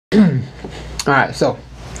Alright, so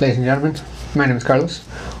ladies and gentlemen, my name is Carlos.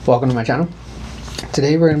 Welcome to my channel.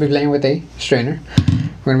 Today we're going to be playing with a strainer.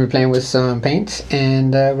 We're going to be playing with some paints,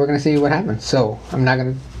 and we're going to see what happens. So I'm not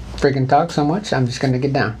going to freaking talk so much. I'm just going to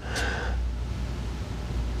get down.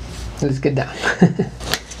 Let's get down.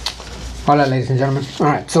 Hola, ladies and gentlemen.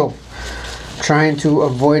 Alright, so trying to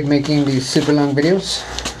avoid making these super long videos,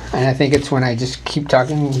 and I think it's when I just keep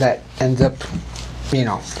talking that ends up, you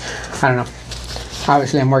know, I don't know.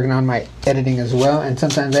 Obviously I'm working on my editing as well, and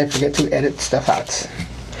sometimes I forget to edit stuff out.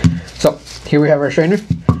 So here we have our strainer.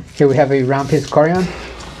 Here we have a round piece of corian.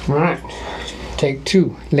 Alright, take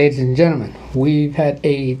two. Ladies and gentlemen, we've had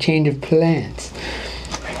a change of plans.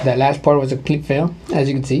 That last part was a complete fail. As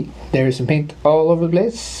you can see, there is some paint all over the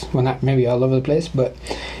place. Well, not maybe all over the place, but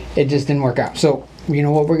it just didn't work out. So you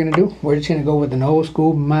know what we're gonna do? We're just gonna go with an old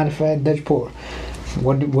school modified Dutch pour.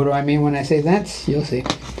 What do I mean when I say that? You'll see.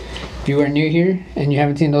 If you are new here and you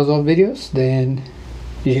haven't seen those old videos, then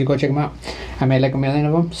you should go check them out. I made like 1 million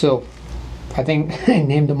of them, so I think I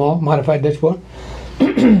named them all Modified Dutch Pour.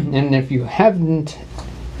 And if you haven't,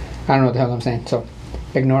 I don't know what the hell I'm saying, so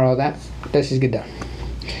ignore all that. Let's just get done.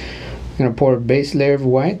 I'm gonna pour a base layer of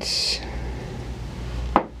whites.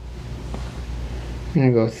 I'm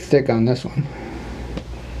gonna go thick on this one,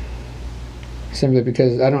 simply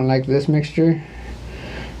because I don't like this mixture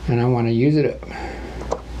and I want to use it up.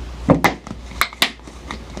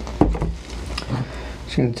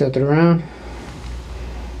 Just gonna tilt it around,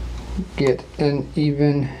 get an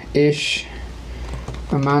even-ish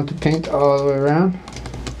amount of paint all the way around.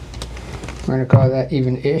 We're gonna call that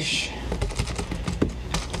even-ish.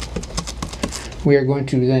 We are going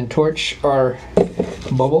to then torch our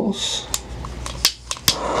bubbles.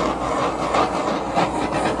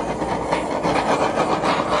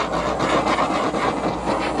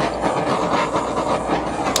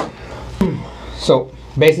 So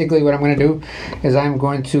basically what I'm going to do is I'm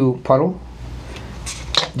going to puddle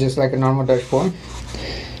just like a normal Dutch pour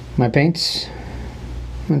my paints.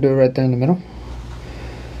 I'm going to do it right there in the middle.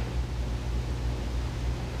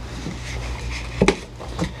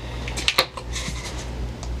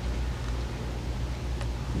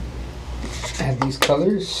 Add these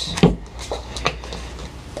colors.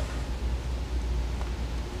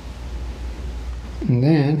 And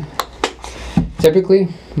then typically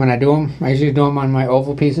when I do them, I usually do them on my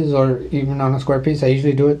oval pieces or even on a square piece. I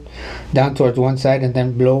usually do it down towards one side and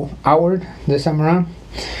then blow outward this time around.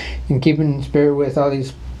 And keeping in spirit with all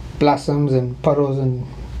these blossoms and puddles and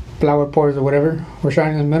flower pours or whatever we're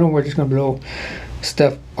trying in the middle, we're just going to blow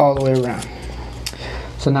stuff all the way around.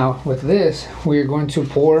 So now with this, we're going to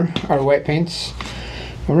pour our white paints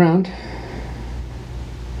around.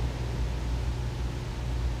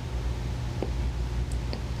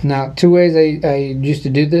 Now, two ways I used to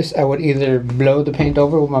do this. I would either blow the paint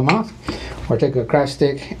over with my mouth or take a craft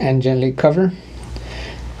stick and gently cover.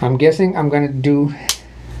 I'm guessing I'm going to do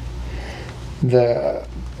the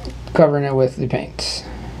covering it with the paints.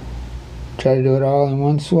 Try to do it all in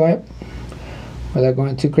one swipe without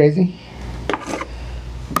going too crazy.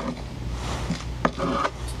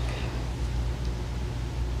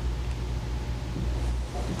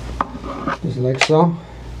 Just like so.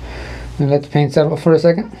 And let the paint settle for a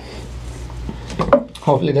second.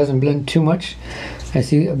 Hopefully it doesn't blend too much. I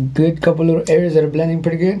see a good couple little areas that are blending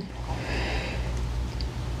pretty good.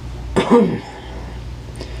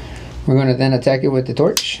 We're going to then attack it with the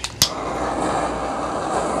torch.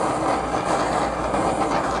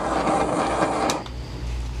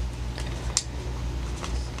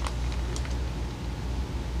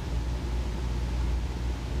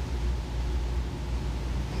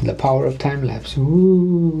 The power of time lapse.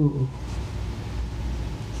 Ooh.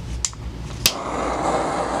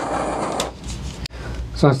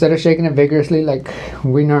 So instead of shaking it vigorously like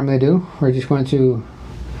we normally do, we're just going to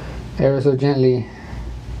ever so gently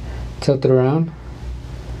tilt it around.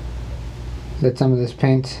 Let some of this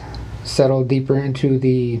paint settle deeper into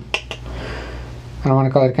the, I don't want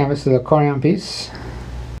to call it a canvas, to the corian piece.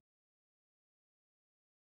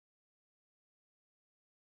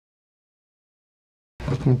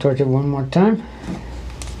 And torch it one more time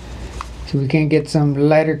so we can get some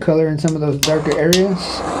lighter color in some of those darker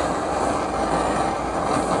areas.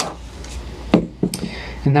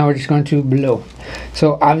 And now we're just going to blow.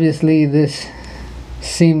 So obviously this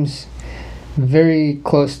seems very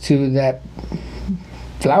close to that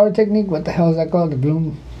flower technique. What the hell is that called? The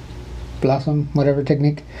bloom, blossom, whatever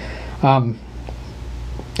technique. And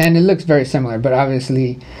it looks very similar, but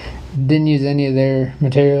obviously didn't use any of their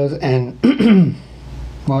materials. And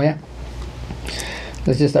well, yeah,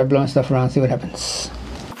 let's just start blowing stuff around, see what happens.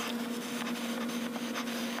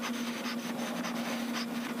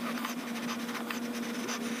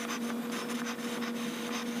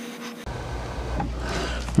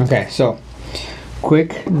 Okay, so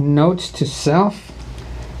quick notes to self.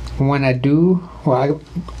 When I do,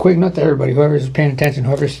 quick note to everybody, whoever's paying attention,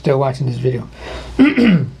 whoever's still watching this video.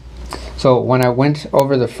 So when I went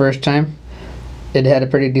over the first time, it had a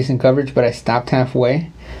pretty decent coverage, but I stopped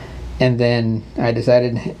halfway, and then I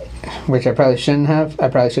decided, which I probably shouldn't have, I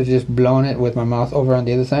probably should have just blown it with my mouth over on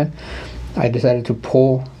the other side. I decided to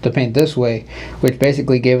pull the paint this way, which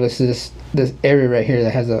basically gave us this area right here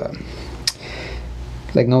that has a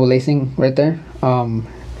like no lacing right there,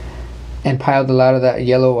 and piled a lot of that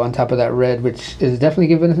yellow on top of that red, which is definitely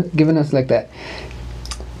giving us like that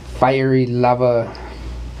fiery lava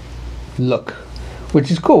look,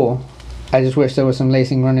 which is cool. I just wish there was some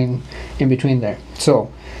lacing running in between there.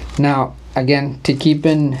 So now again, to keep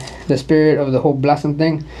in the spirit of the whole blossom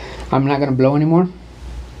thing, I'm not gonna blow anymore.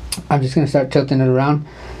 I'm just gonna start tilting it around.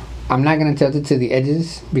 I'm not gonna tilt it to the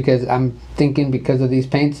edges because I'm thinking, because of these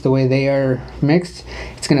paints, the way they are mixed,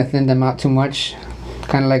 it's gonna thin them out too much,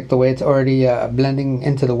 kind of like the way it's already blending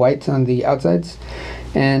into the whites on the outsides.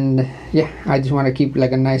 And yeah, I just want to keep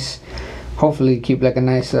like a nice, hopefully keep like a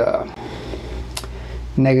nice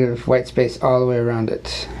negative white space all the way around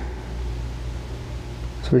it.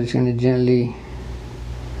 So we're just gonna gently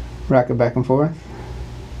rock it back and forth.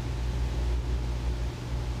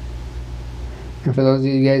 And for those of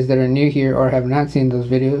you guys that are new here or have not seen those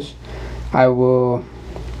videos, I will,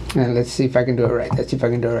 and let's see if I can do it right. Let's see if I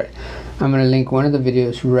can do it right. I'm going to link one of the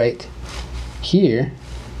videos right here.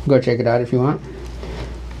 Go check it out if you want.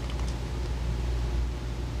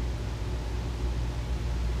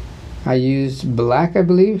 I used black, I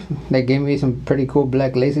believe. They gave me some pretty cool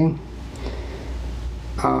black lacing.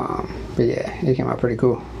 But yeah, it came out pretty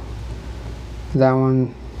cool. That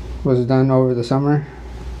one was done over the summer.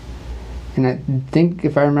 And I think,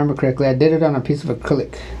 if I remember correctly, I did it on a piece of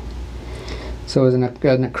acrylic. So it was an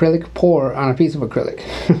acrylic pour on a piece of acrylic.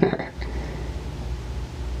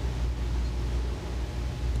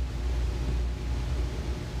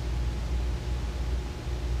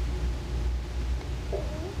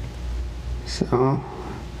 So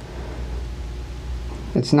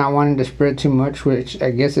it's not wanting to spread too much, which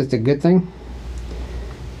I guess is a good thing.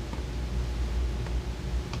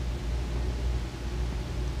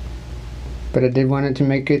 But I did want it to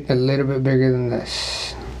make it a little bit bigger than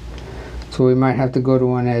this, so we might have to go to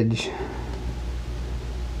one edge.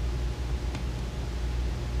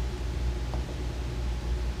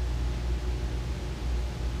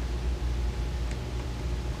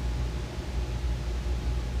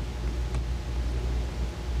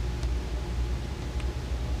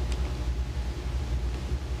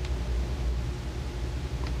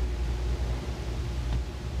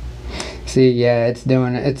 See, yeah, it's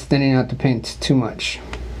doing it. It's thinning out the paint too much.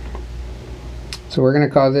 So we're gonna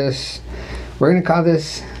call this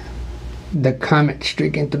the comet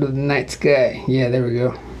streaking through the night sky. Yeah, there we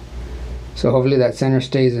go. So hopefully that center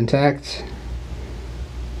stays intact,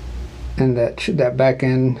 and that back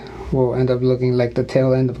end will end up looking like the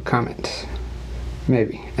tail end of a comet.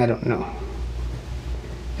 Maybe, I don't know.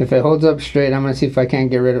 If it holds up straight, I'm gonna see if I can't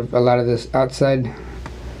get rid of a lot of this outside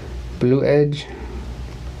blue edge.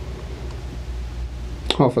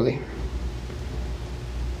 Hopefully.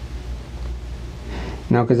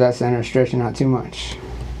 No, because that center is stretching out too much.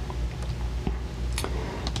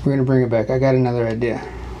 We're gonna bring it back. I got another idea.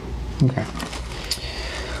 Okay.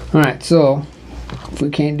 Alright, so if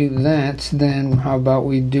we can't do that, then how about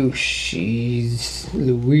we do She's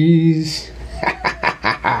Louise.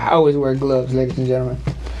 I always wear gloves, ladies and gentlemen.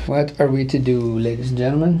 What are we to do, ladies and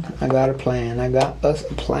gentlemen? I got a plan. I got us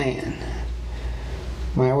a plan.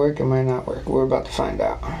 Might work, it might not work. We're about to find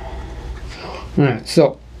out. Alright,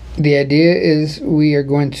 so the idea is we are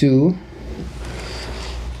going to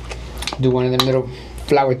do one of them little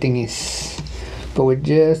flower thingies, but with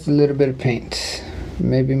just a little bit of paint.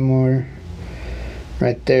 Maybe more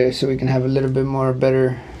right there, so we can have a little bit more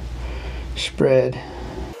better spread.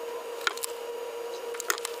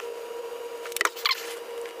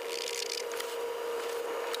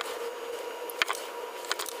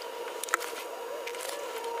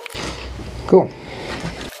 Cool.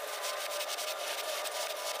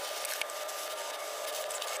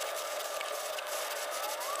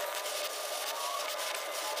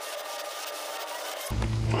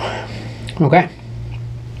 Okay.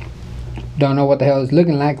 Don't know what the hell it's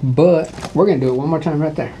looking like, but we're gonna do it one more time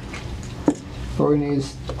right there. We're gonna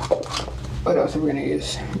use, what else are we gonna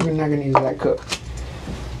use? We're not gonna use that cup.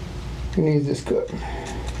 We're gonna use this cup.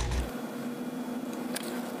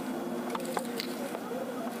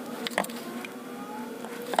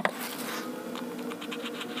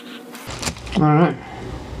 All right.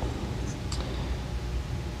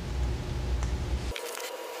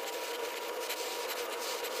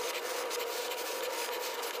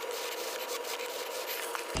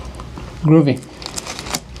 Groovy.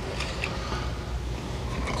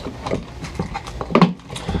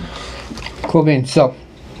 Cool beans. So,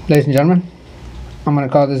 ladies and gentlemen, I'm gonna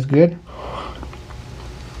call this good.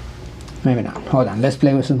 Maybe not. Hold on. Let's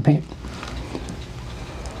play with some paint.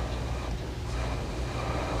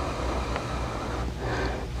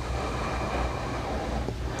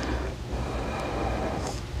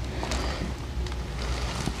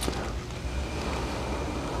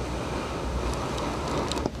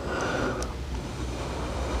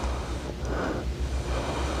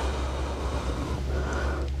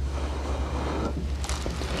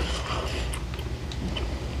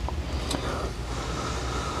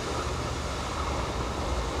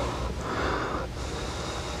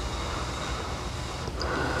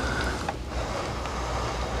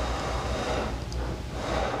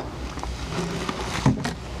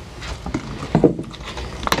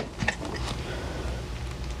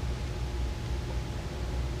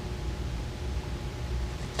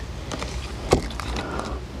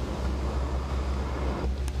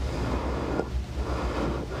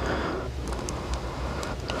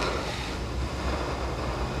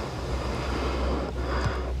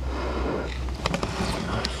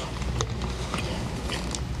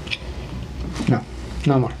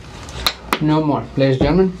 No more. No more. Ladies and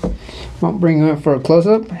gentlemen, I'll bring you in for a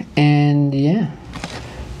close-up, and yeah,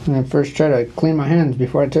 I'm gonna first try to clean my hands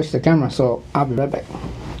before I touch the camera, so I'll be right back.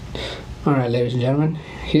 Alright, ladies and gentlemen,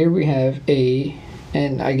 here we have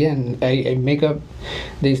and again, I make up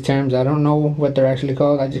these terms. I don't know what they're actually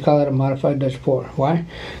called. I just call it a modified Dutch pour. Why?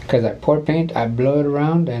 Because I pour paint, I blow it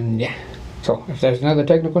around, and yeah. So if there's another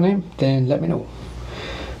technical name, then let me know.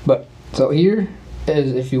 But so here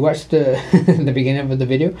is, if you watched the the beginning of the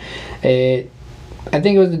video, I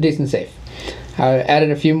think it was a decent save. I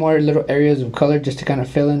added a few more little areas of color just to kind of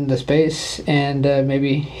fill in the space, and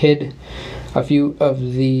maybe hid a few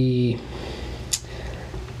of the,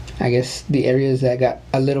 I guess, the areas that got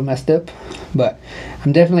a little messed up. But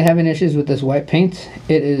I'm definitely having issues with this white paint.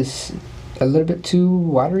 It is a little bit too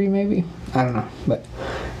watery, maybe. I don't know, but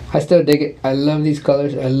I still dig it. I love these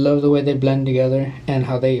colors. I love the way they blend together and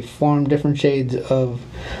how they form different shades of,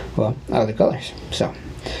 well, other colors. So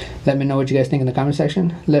let me know what you guys think in the comment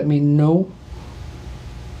section. Let me know.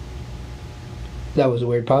 That was a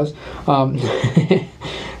weird pause.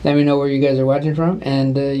 Let me know where you guys are watching from,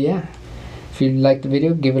 and yeah, if you like the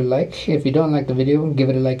video, give it a like. If you don't like the video, give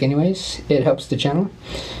it a like anyways. It helps the channel.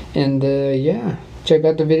 And yeah, check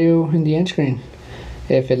out the video in the end screen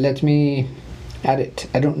if it lets me add it.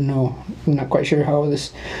 I don't know. I'm not quite sure how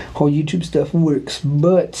this whole YouTube stuff works,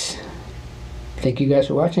 but thank you guys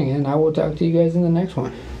for watching, and I will talk to you guys in the next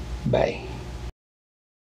one. Bye.